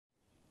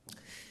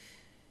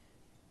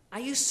I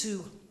used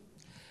to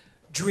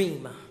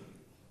dream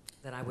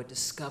that I would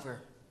discover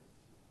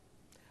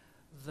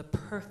the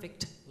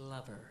perfect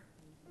lover.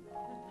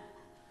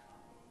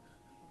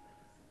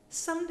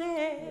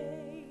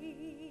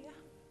 Someday,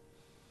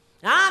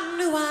 I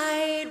knew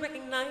I'd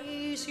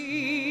recognize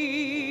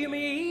him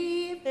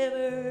if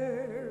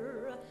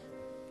ever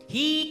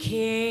he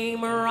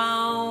came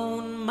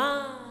around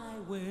my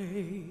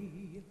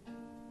way.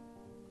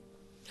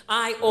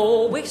 I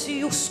always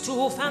used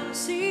to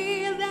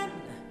fancy that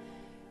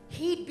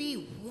he'd be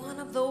one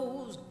of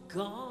those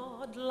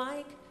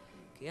godlike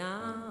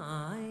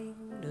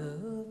kind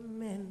of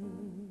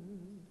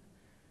men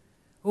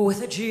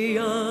with a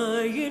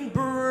giant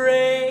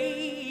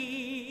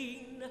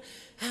brain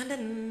and a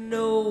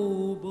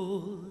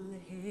noble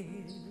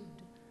head,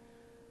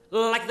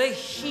 like the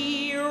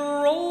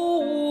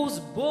heroes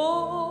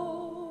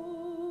bold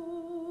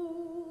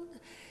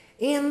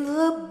in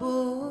the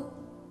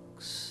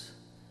books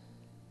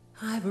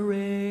I've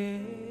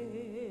read.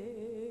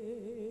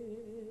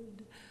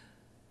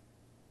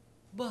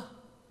 But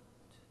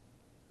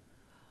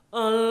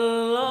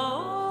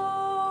along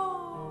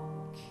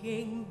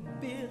came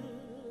Bill,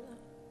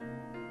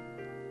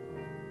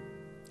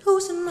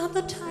 who's not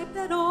the type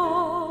at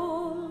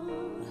all.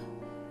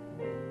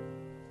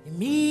 You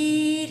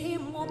meet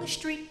him on the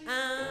street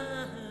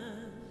and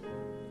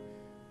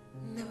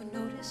never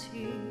notice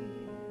him.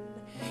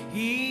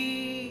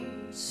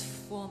 He's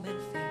for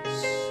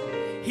Memphis,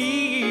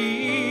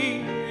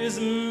 he is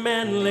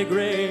manly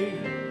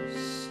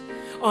grace,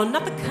 or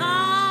not the kind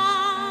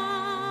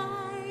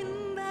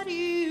that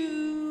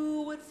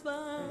you would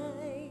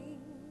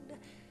find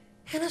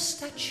in a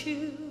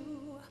statue.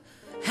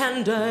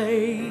 And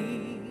I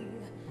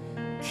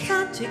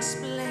can't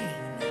explain,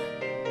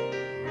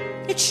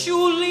 it's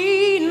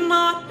surely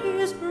not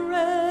his brain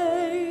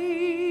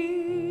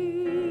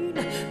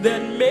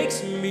that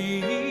makes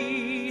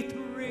me thrill.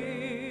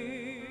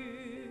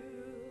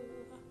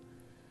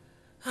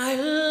 I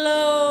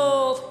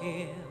love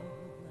him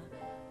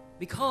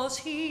because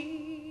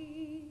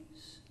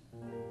he's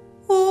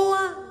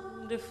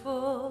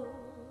wonderful,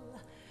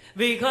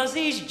 because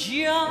he's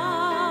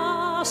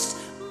just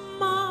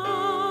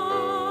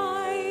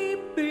my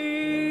Bill.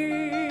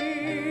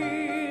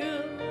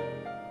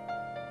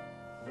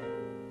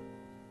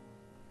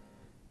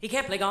 He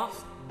can't play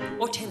golf,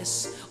 or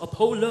tennis, or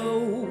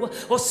polo,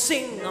 or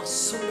sing a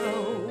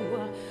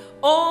solo,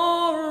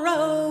 or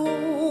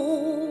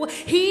row.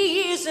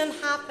 He isn't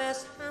half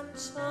as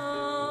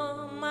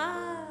handsome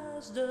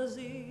as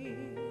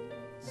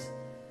dozens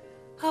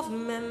of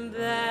men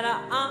that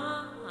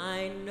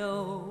I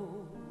know.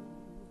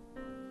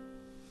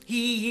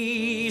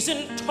 He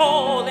isn't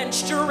tall and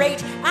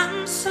straight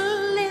and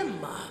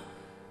slim,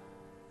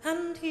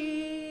 and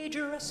he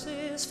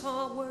dresses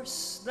far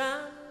worse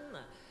than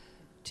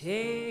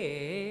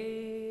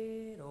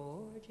Ted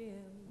or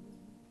Jim.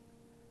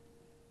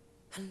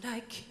 And I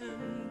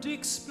can't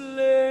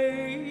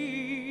explain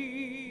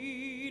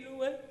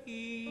why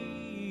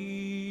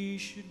he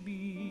should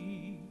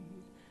be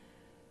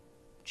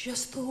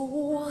just the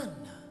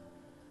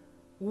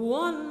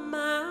one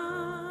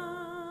man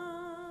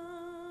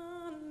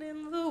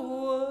in the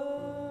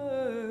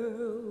world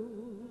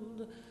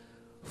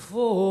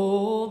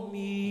for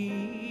me.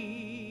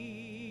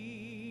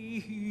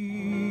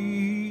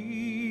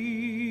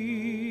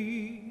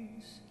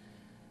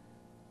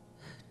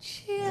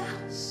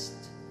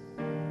 Just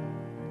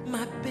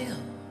my Bill,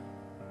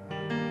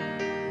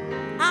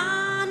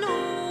 an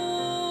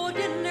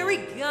ordinary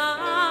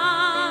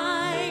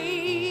guy.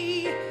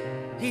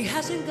 He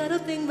hasn't got a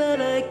thing that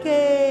I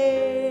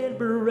can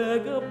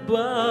brag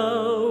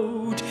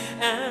about,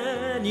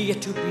 and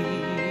yet to be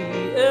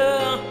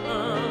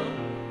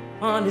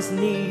on his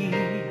knee,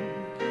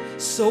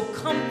 so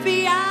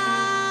comfy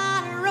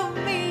and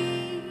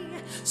roomy,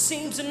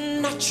 seems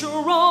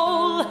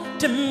natural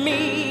to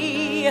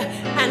me,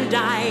 and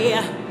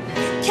I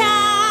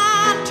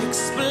can't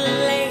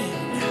explain,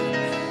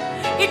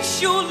 it's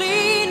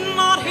surely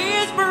not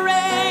his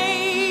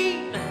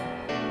brain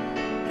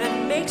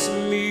that makes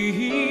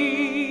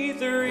me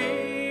thrill.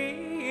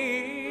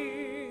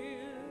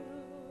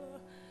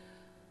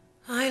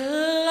 I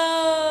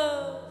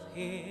love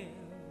him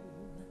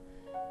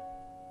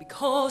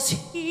because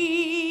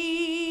he's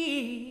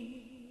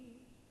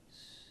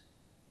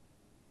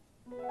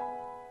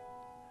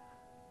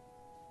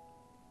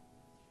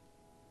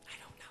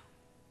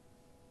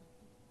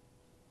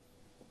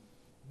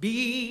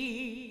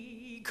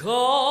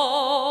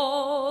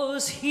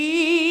because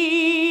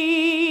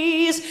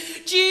he's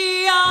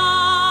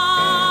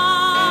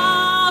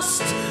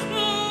just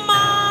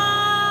my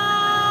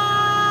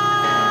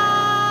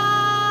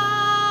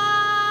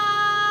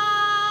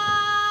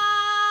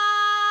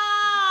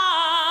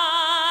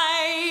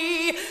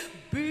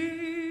Bill.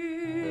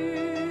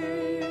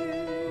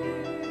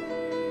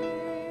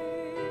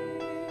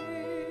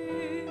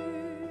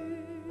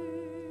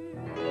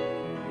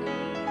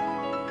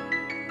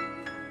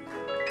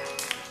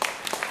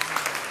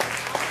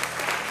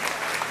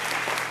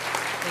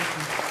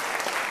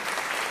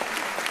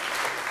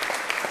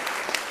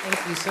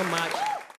 Thank you so much.